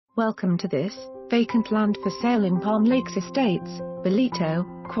Welcome to this, vacant land for sale in Palm Lakes Estates, Ballito,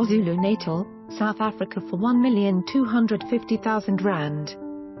 KwaZulu Natal, South Africa for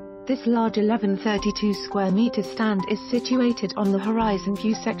R1,250,000. This large 1132 square meters stand is situated on the horizon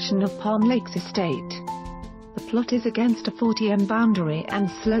view section of Palm Lakes Estate. The plot is against a 40m boundary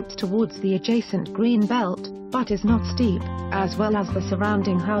and slopes towards the adjacent green belt, but is not steep, as well as the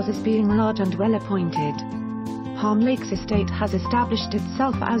surrounding houses being large and well appointed. Palm Lakes Estate has established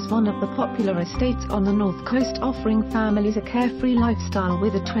itself as one of the popular estates on the north coast, offering families a carefree lifestyle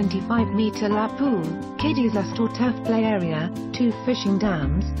with a 25-meter lap pool, kiddies or turf play area, 2 fishing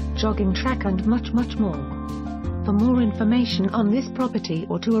dams, jogging track and much more. For more information on this property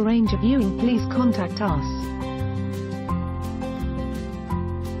or to arrange a viewing, please contact us.